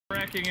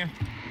wrecking it.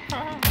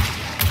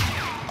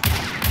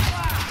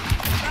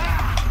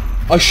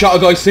 I shot a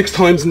guy 6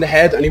 times in the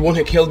head and he one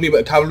hit killed me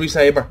with a cavalry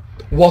saber.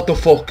 What the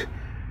fuck?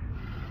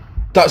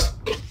 That's...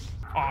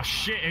 Oh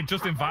shit, it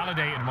just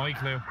invalidated my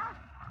clue.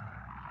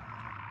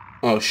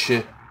 Oh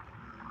shit.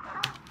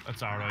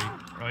 That's alright.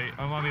 Right,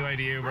 I'm on my way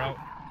to you, bro.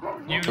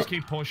 You just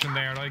keep pushing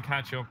there, I'll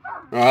catch up.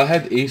 Alright, I'll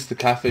head east to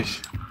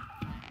Catfish.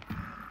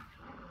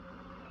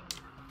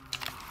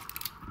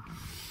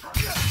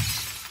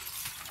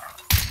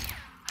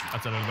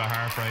 That's a little bit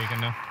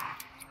heartbreaking now.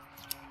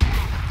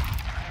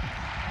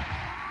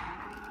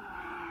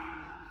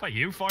 Is that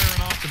you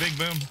firing off the big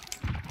boom?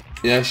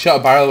 Yeah, I shot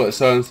a barrel with a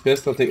silenced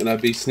pistol thinking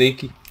I'd be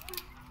sneaky.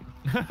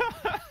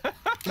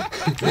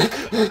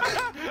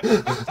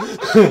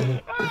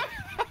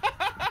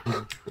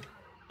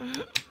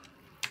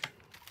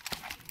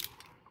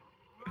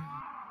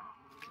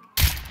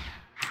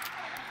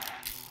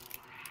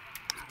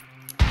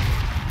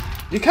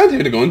 You can't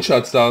hear the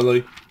gunshots though,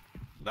 like.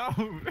 No,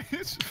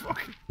 it's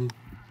fucking...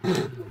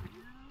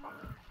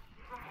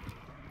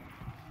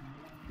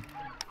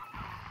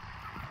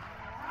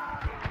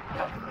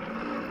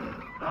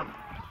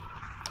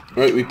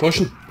 Right, we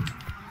pushing.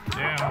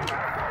 Yeah,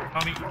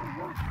 Tommy.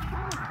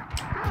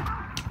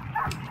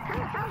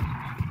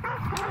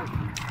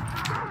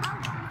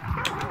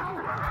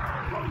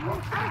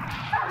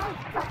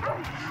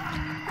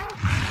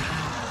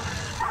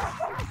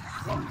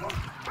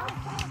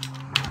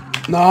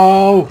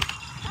 No!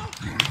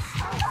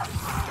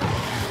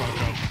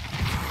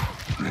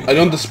 I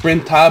done the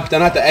sprint tab,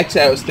 then I had to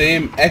exit out of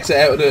Steam, exit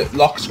out of the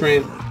lock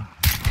screen.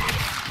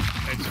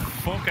 It's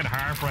fucking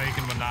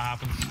heartbreaking when that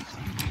happens.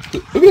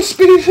 Look at the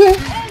spinny shit!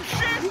 Oh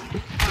shit!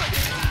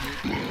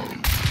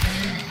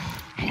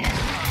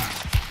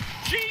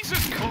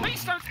 Jesus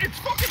Christ, it's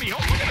fucking me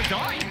up, I'm gonna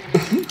die!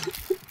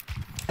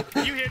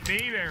 You hit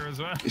me there as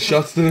well.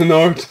 Shots to the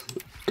north.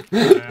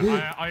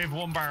 I have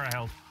 1 bar of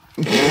health.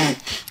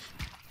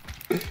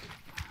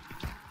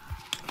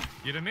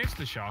 You'd have missed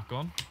the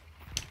shotgun.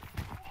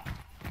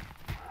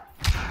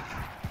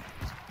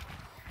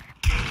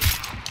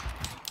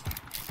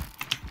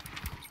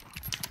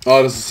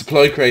 Oh, there's a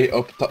supply crate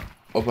up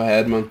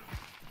ahead, man.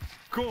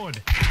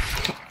 Good.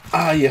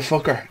 Ah, you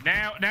fucker.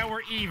 Now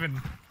we're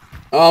even.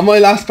 Oh, my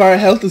last bar of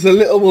health is a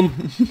little one.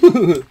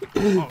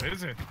 Oh,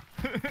 is it?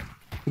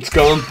 It's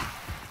gone.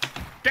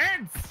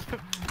 Dance!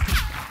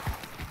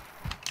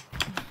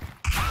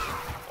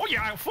 Oh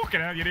yeah,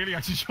 fucking hell, you nearly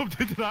actually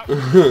jumped into that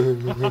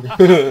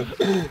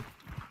one.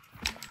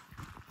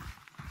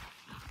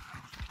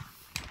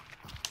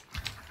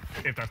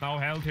 If there's no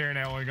health here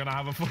now, I'm gonna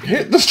have a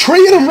fucking... There's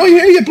 3 of them right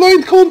here, you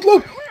blind cunt,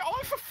 look!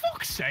 Oh, for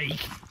fuck's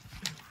sake!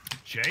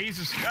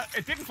 Jesus,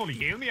 it didn't fully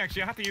heal me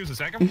actually, I had to use a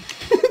second.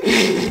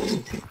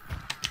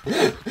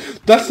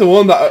 That's the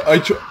one that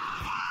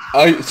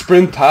I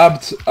sprint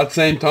tabbed at the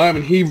same time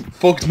and he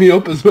fucked me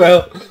up as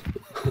well.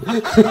 I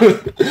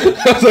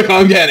was like,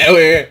 I'm getting out of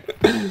here.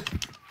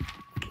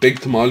 Big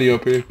tamale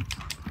up here.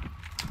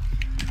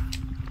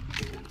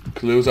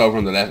 Clue's over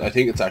on the left. I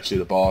think it's actually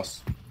the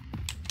boss.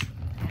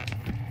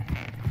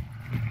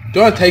 Do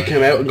you want to take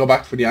him out and go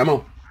back for the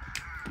ammo?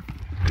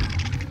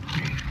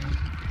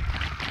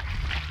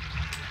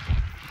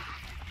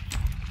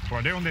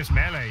 We're doing this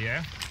melee,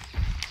 yeah?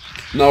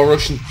 No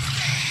Russian.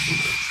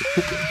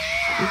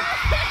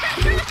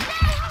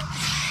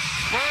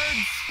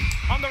 Birds!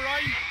 On the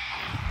right!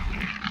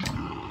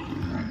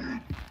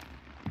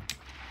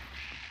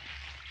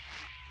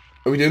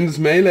 Are we doing this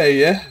melee,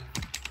 yeah?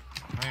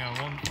 Hang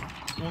on,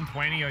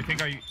 120, I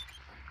think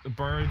the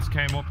birds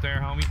came up there,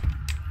 homie.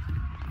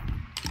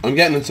 I'm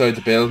getting inside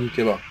the building,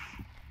 Kibbo.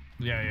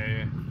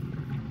 Yeah.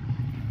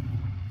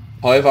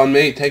 Hive on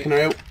me, taking her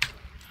out.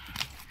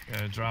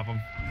 Yeah, drop him.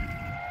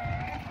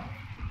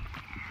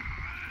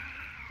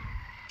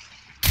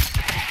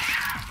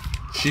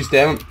 She's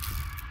down.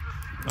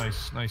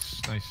 Nice.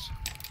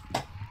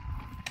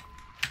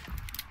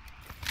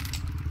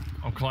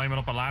 I'm climbing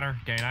up a ladder,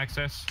 gain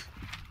access.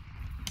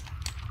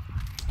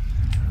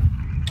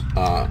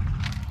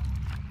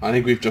 I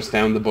think we've just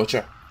downed the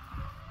butcher.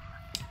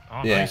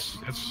 Oh, Yeah. nice.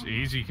 That's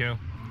easy kill.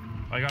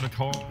 I got a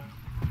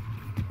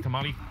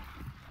tamale.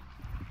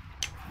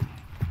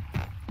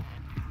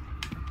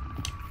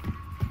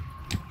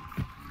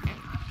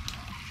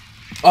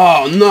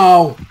 Oh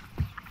no!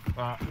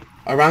 Uh,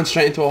 I ran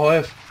straight into a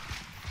hive.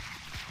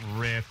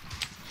 Rip.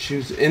 She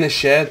was in a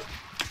shed.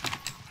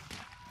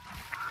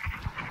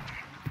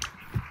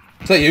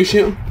 Is that you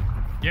shooting?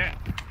 Yeah,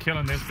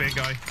 killing this big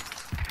guy.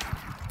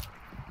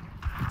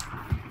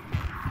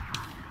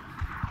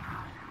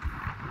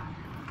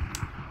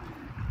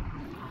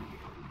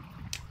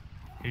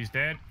 He's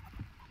dead.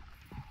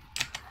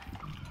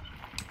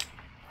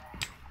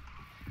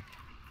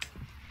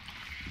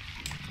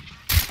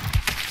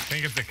 I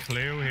think it's the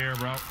clue here,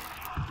 bro.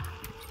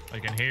 I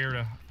can hear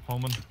the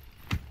humming.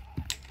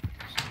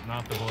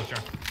 Not the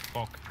butcher.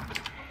 Fuck.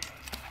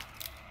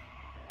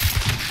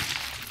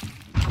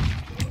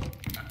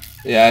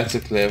 Yeah, it's a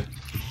clue.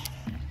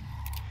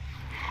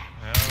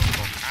 Oh,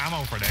 fuck.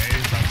 Ammo for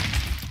days, bro.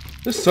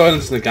 This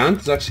Silence Nagant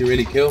is actually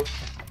really cool.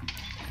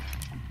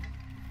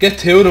 Get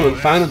two of them and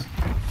fan them.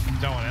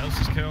 No one else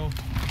is cool.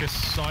 This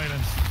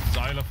silence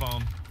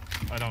xylophone.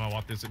 I don't know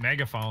what this is.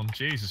 Megaphone.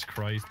 Jesus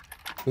Christ.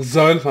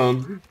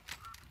 Xylophone.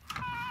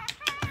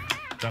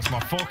 That's my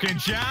fucking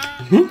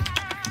jam.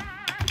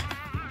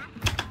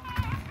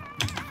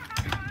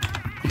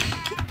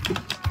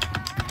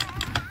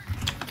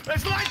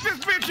 Let's light this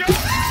bitch up.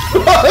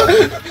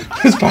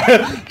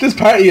 this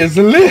party is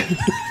lit.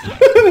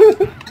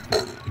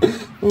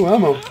 Oh,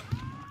 ammo.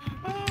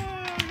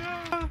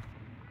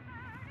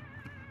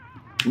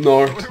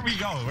 North. Where we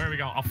go? Where we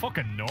go? Oh,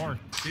 fucking north.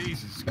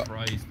 Jesus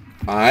Christ.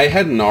 I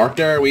head north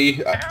there.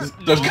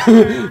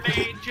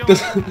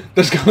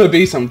 There's gonna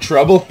be some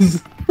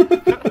troubles.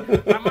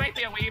 There might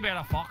be a wee bit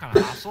of fucking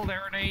hassle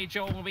there in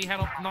Joe when we head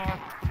up north.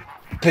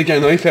 Take your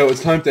knife out.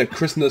 It's time to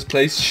christen this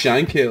place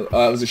Shankill.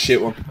 Oh, it was a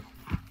shit one.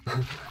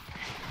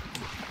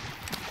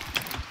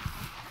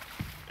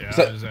 Yeah,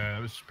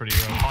 it was pretty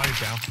rough. Hive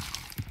down.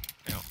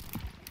 Yeah.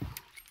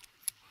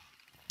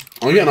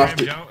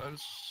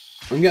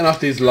 I'm getting off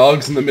these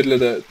logs in the middle of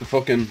the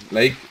fucking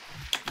lake.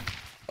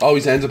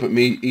 Always ends up with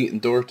me eating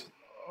dirt.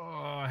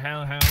 Oh,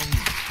 hellhound.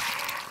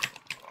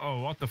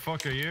 Oh, what the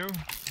fuck are you?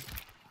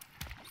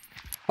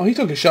 Oh, he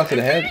took a shot to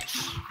the head.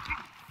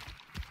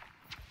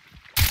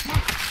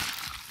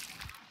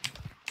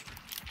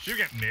 Did you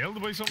get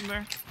nailed by something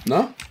there?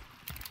 No?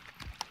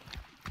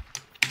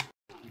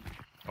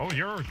 Oh,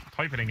 you're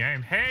typing in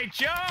game. Hey,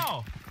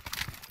 Joe!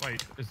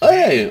 Wait,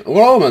 hey,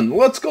 Roman,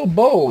 let's go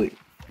bowling.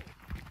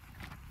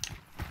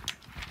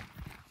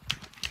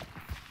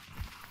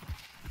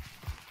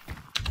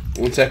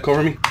 One sec,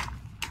 cover me.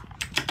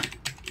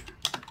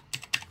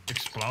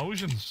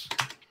 Explosions.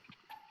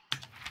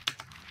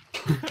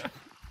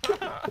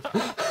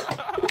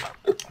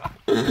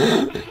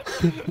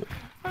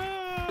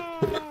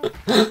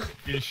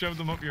 You shoved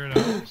them up your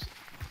nose.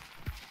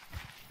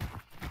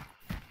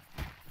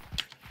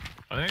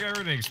 I think I heard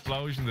an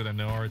explosion to the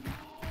north.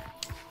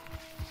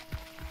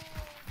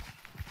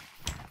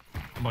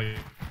 My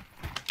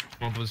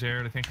one was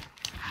here, I think.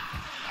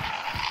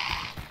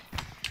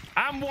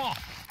 And what?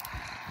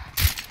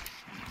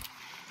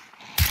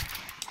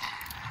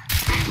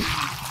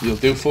 You'll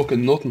do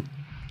fucking nothing.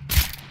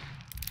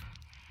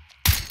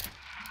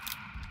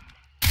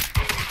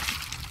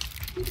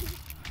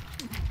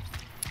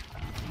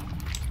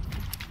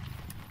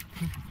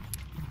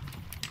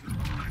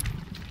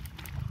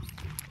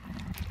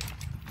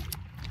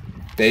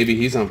 Baby,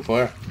 he's on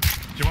fire.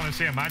 Do you want to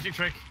see a magic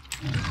trick?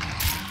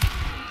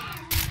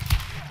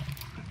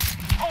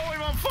 Oh,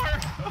 I'm on fire!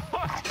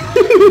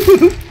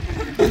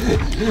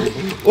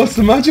 What's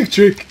the magic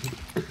trick?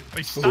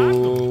 I stabbed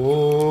him.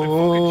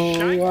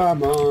 Oh,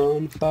 I'm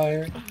on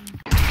fire.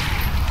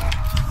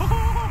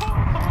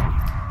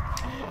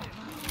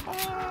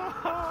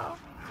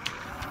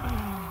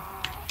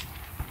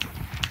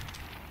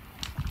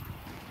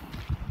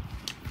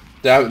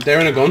 They're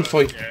in a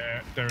gunfight.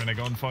 Yeah, they're in a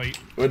gunfight.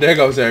 Well, there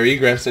goes their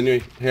egress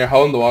anyway. Here,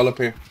 holding the wall up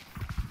here.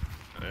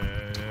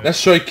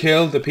 Let's try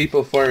kill the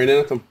people firing in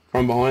at them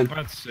from behind.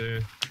 That's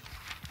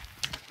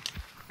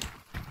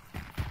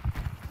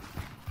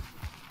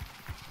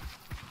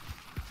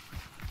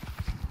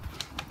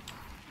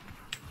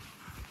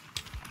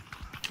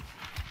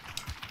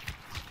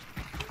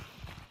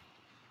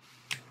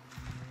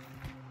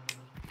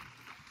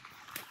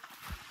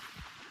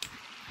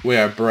We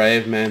are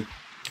brave, man.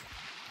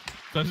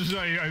 That's just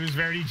I was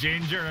very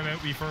ginger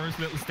about my first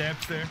little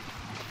steps there.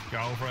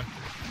 Go for it.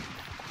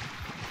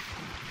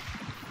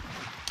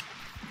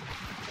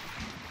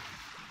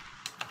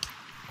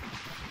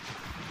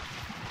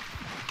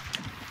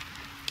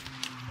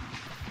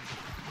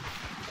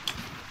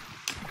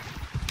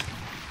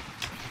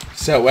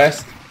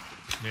 Southwest.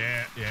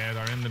 Yeah,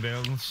 they're in the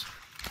buildings.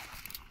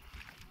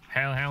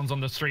 Hellhounds on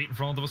the street in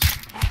front of us.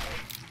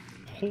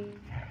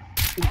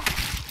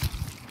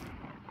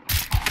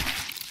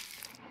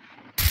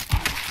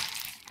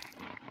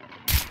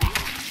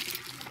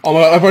 Oh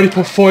my god, I've already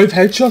put 5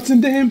 headshots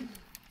into him.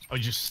 I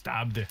just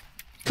stabbed it.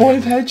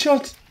 5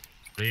 headshots?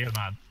 Real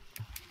man.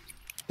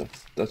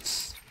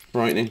 That's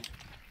frightening.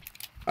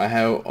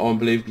 How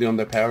unbelievably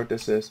underpowered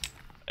this is.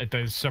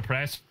 The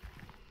suppress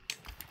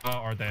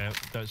or the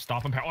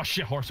stopping power. Oh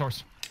shit,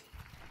 horse.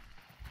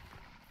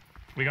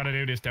 We gotta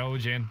do this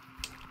Doge in.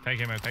 Take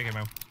him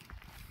out.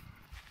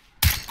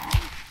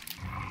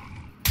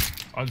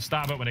 I'll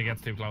stab it when it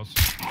gets too close.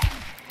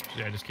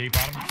 Yeah, just keep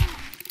at him.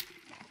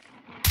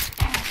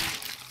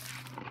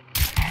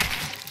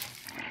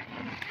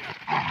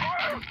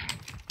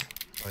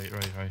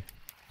 Right.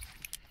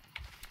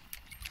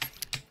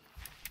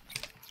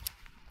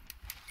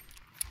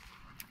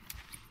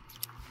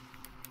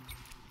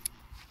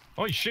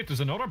 Oh shit, there's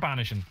another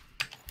banishing.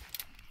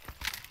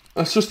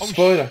 That's just a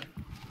spider.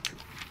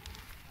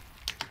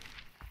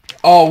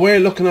 Oh, we're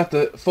looking at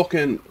the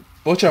fucking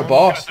butcher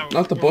boss,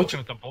 not the butcher.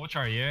 At the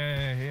butcher,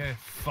 yeah.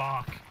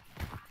 Fuck.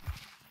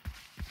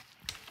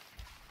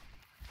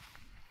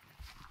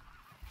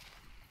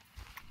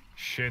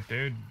 Shit,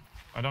 dude.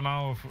 I don't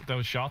know if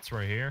those shots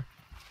were here.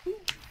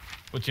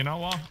 But you know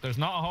what? There's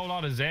not a whole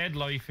lot of Z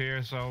life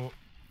here, so...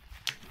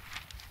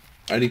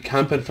 Are they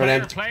camping for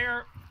them?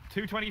 Player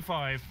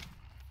 225.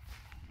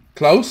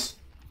 Close?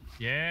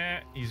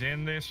 Yeah, he's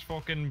in this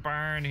fucking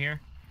barn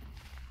here.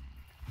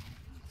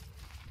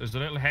 There's a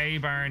little hay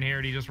barn here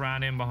that he just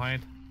ran in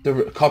behind.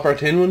 The copper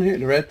tin one here?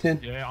 The red tin?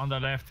 Yeah, on the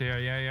left here.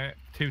 Yeah.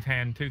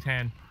 210,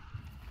 210.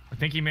 I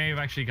think he may have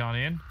actually gone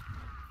in.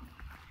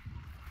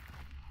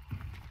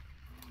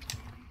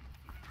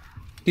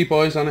 Keep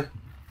eyes on it.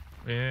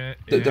 Yeah.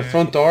 The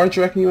front door, do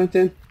you reckon you went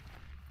in?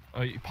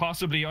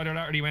 Possibly, either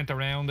that or he went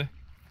around it.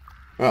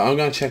 Right, I'm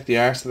gonna check the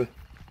arse of it.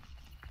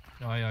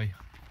 Aye.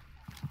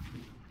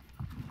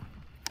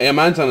 Hey, a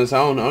man's on his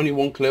own. Only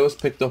one clue was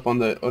picked up on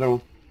the other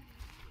one.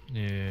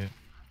 Yeah.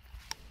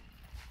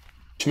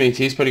 Which means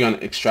he's probably gonna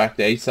extract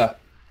ASAP.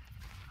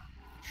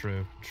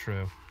 True.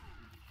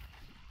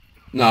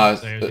 No,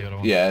 There's the other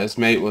one. yeah, his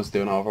mate was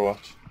doing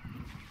Overwatch.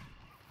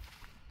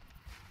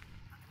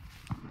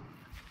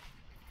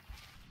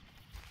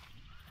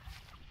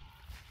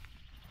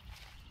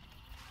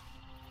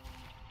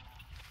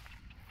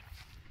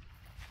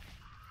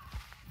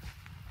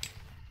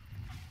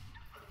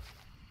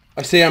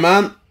 I see a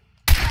man.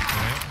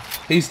 Yeah.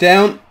 He's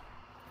down.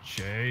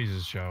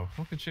 Jesus, Joe.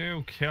 Look at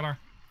you, killer.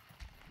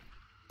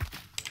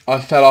 I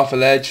fell off a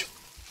ledge.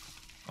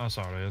 Oh,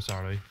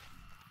 sorry.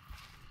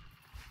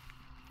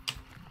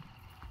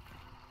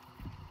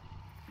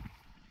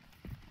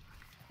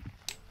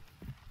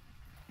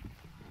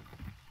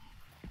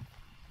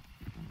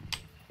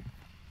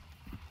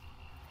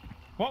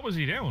 What was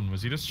he doing?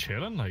 Was he just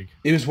chilling, like?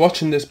 He was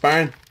watching this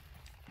barn.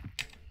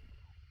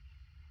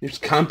 He was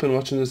camping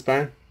watching this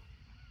barn.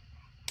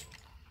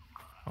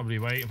 Probably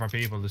waiting for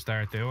people to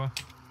start doing.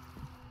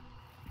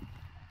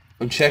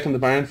 I'm checking the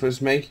barn for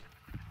his mate.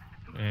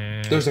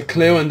 There's a Yeah.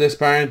 clue in this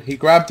barn. He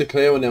grabbed the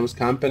clue and then was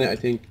camping it, I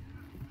think.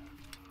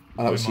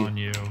 Oh, that was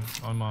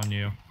I'm on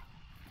you.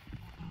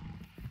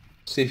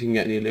 See if you can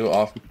get any loot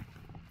off him.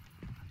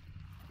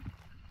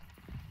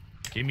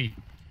 Give me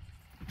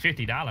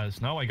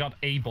 $50. No, I got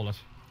a bullet.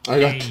 I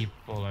got A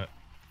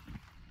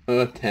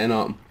bullet. 10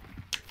 on him.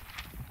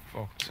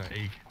 Fuck's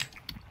sake.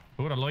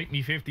 Who would have liked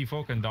me $50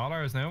 fucking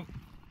now?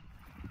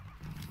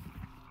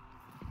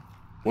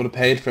 Would have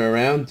paid for a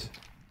round.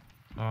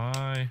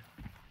 Aye.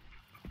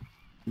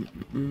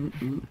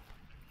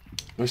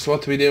 So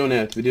what do we do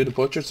now? Do we do the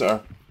butchers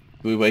or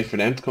do we wait for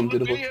them to come to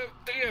the butcher?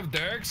 They have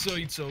dark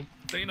sight, so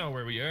they know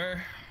where we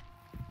are.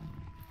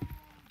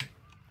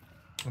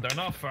 They're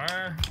not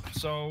far,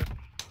 so...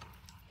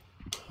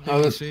 Oh,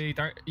 Let's see.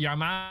 Yeah,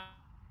 man.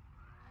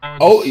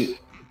 Oh,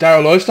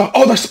 Daryl Livestock.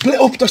 Oh, they're split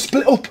up. Do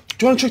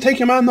you want to try take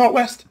your man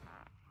northwest?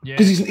 Yeah,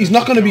 Because he's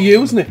not going to be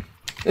using it.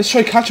 Let's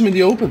try catch him in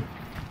the open.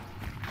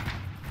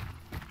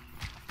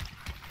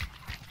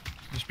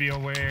 Just be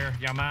aware.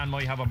 Your man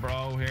might have a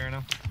bro here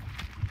now.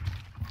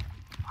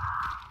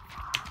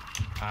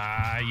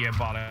 Ah, you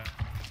bought it.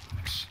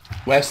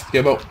 West,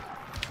 give up.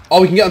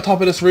 Oh, we can get on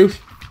top of this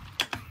roof.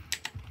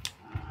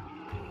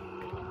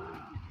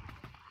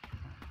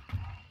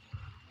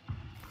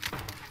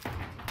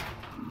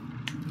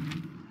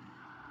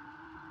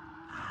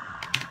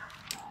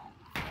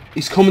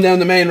 He's coming down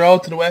the main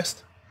road to the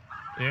west.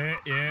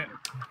 Yeah.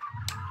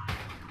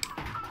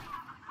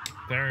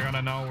 They're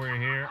gonna know we're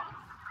here.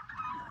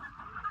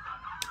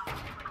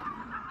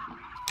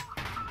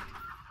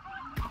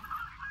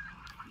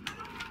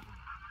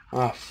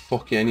 Ah,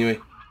 fuck you anyway.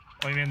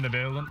 I'm in the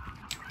building.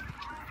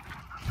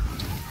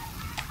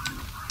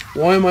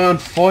 Why am I on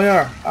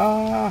fire?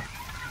 Ah.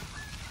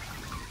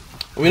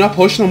 Are we not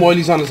pushing him while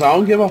he's on his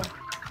own, give up?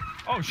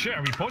 Oh shit,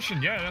 are we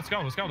pushing? Yeah, let's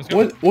go.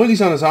 While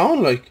he's on his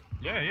own, like?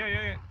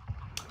 Yeah.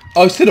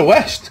 Oh, he's to the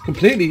west,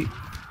 completely.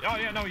 Oh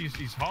yeah, no,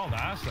 he's hauled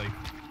ass, like.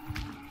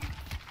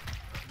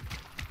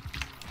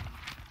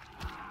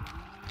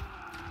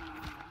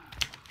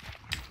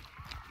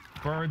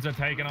 Birds are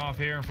taking off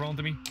here in front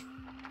of me.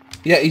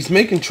 Yeah, he's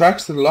making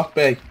tracks to the lock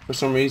bay for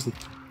some reason.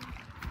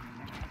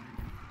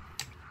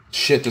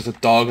 Shit, there's a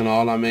dog and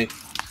all on me.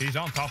 He's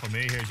on top of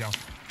me here, Joe.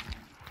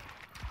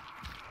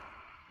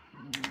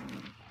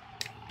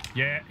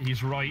 Yeah,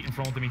 he's right in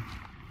front of me.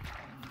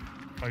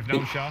 I've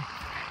no shot.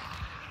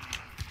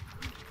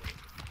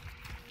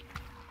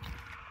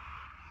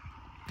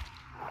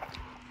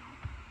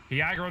 He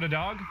aggroed a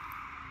dog.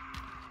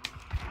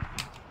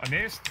 I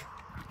missed.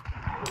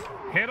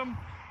 Hit him.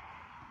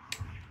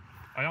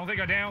 I don't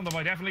think I downed him.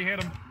 I definitely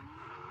hit him.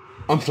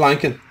 I'm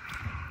flanking.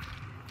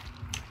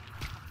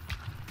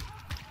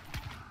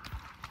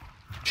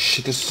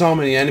 Shit, there's so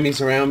many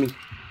enemies around me.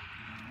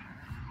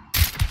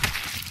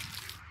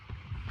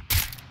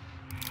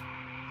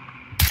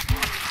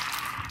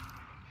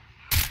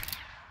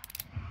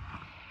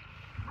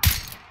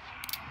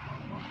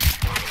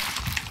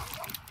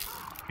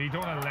 He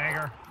done a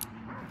legger.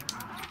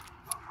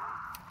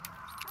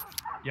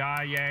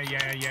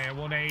 Yeah.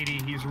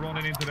 180. He's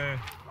running into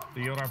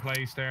the other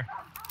place there.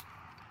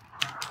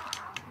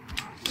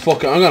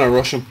 Fuck it, I'm gonna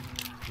rush him.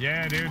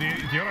 Yeah, dude, the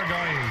other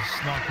guy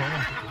is not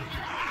coming.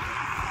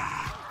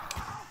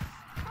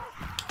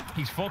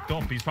 He's fucked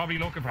up. He's probably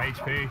looking for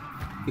HP.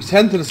 He's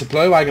heading to the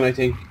supply wagon, I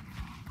think.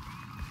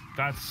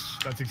 That's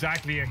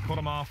exactly it. Cut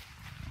him off.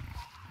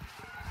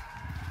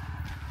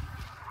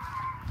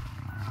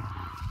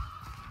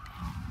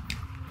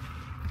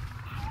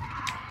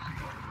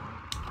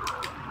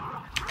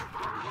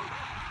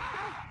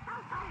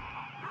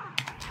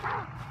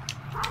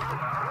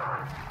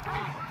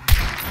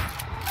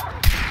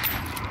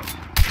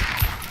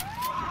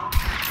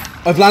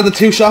 I've landed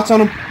 2 shots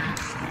on him.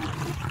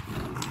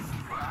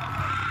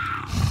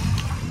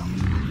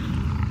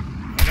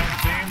 I don't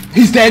see him.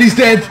 He's dead, he's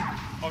dead.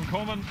 I'm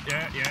coming.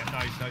 Yeah,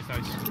 nice.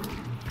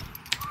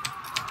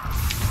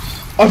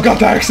 I've got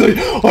Darkside.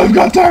 I've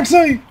got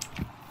Darkside.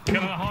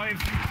 Killing a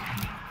hive.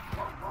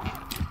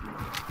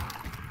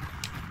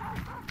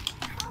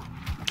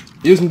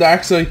 Using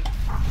Darkside.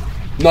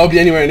 Nobody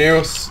anywhere near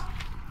us.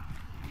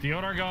 The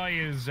other guy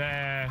is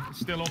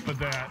still up at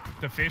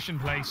the fishing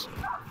place.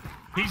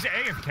 He's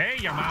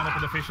AFK, your man, up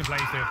at the fishing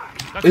place there.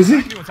 That's Is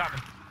exactly he? what's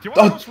happening. Do you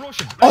want us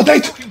rushing? Oh,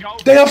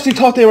 they obviously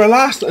thought they were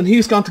last, and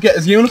he's gone to get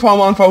his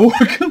uniform on for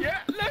work. Yeah,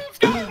 let's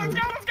go.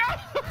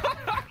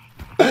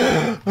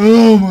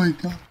 Oh my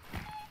god.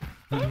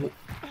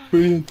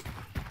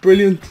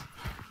 Brilliant.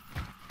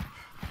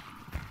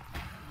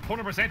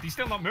 100%, he's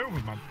still not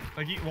moving, man.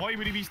 Like, why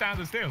would he be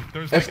standing still?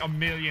 There's like a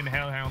million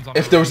hellhounds on.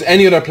 If there was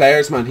any other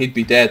players, man, he'd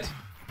be dead.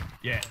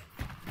 Yeah.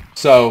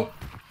 So.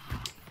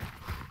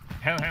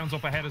 Hellhounds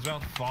up ahead as well.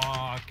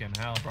 Fucking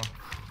hell, bro.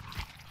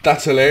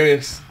 That's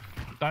hilarious.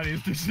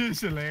 This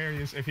is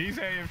hilarious. If he's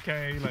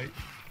AFK, like,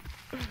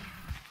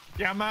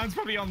 yeah, man's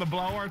probably on the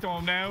blower to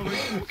him now. Like,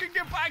 fucking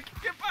get back.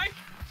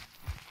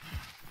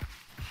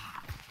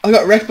 I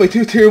got wrecked by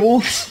 2 tier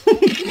 1s.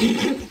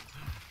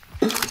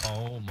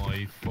 Oh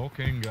my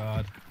fucking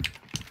god.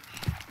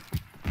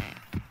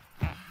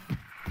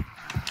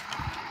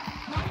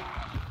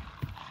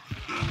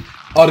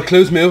 Oh, the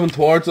clue's moving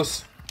towards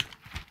us.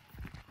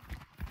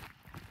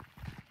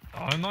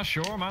 I'm not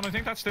sure, man. I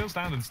think that's still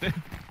standing still.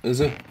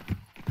 Is it?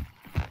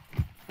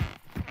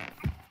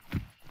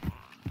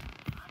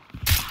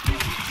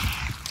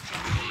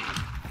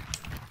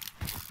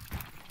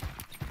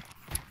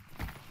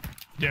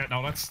 Yeah,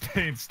 no, that's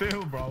staying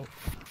still, bro.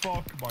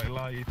 Fuck my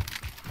life.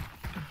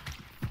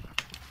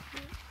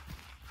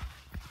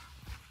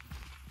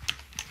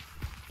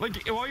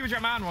 Like, why would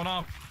your man run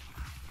off?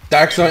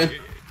 Darkside.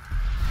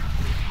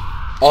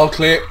 All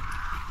clear.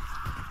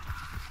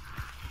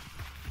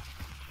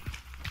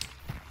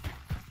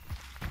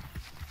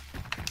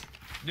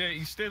 Yeah,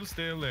 he's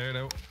still there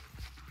though.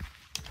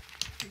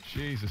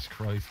 Jesus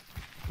Christ.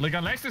 Like,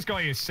 unless this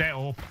guy is set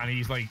up and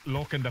he's like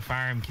looking to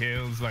farm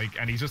kills, like,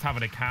 and he's just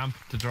having a camp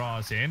to draw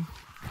us in.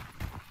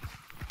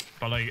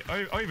 But like,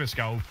 I have a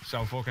scope,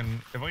 so fucking,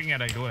 if I can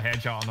get a good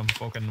headshot on him,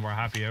 fucking, we're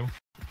happy out.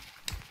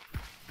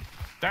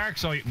 Dark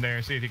sight in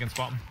there, see if you can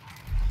spot him.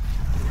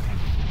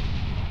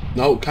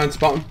 No, can't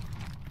spot him.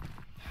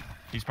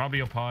 He's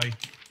probably up high.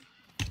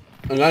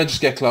 I'm gonna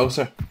just get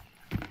closer.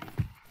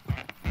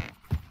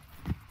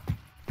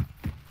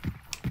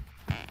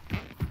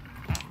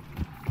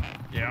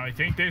 Yeah, I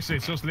think this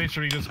is just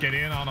literally just get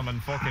in on him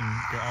and fucking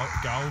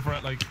go over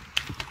it, like.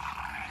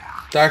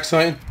 Dark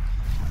sighting.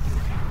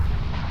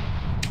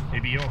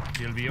 He'll be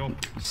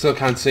up. Still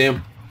can't see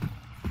him.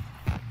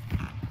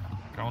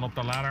 Going up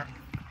the ladder.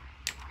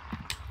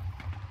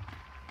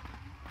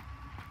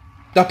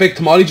 That big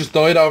tamale just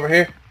died over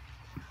here.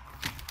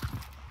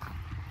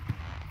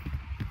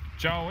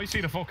 Joe, I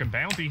see the fucking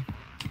bounty.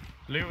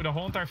 Looted a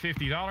hunter,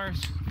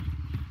 $50.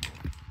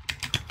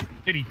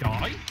 Did he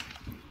die?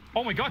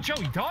 Oh my god, Joe,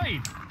 he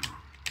died!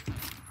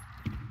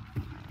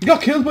 He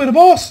got killed by the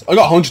boss! I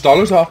got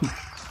 $100 off him.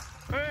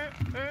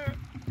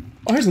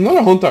 Oh, here's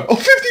another hunter. Oh,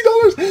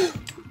 $50!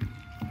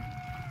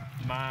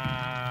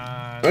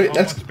 Man. Right, oh,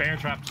 let's... Spare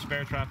traps.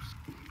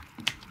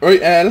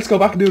 Right, let's go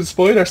back and do the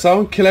spider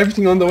sound. Kill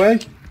everything on the way.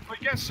 I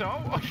guess so.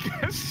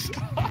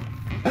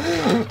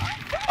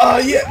 Oh,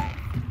 yeah!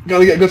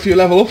 Gotta get a good few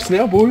level ups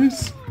now,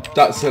 boys.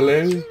 That's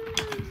hilarious.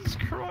 Jesus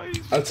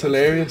Christ. That's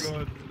hilarious.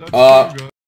 That's too good.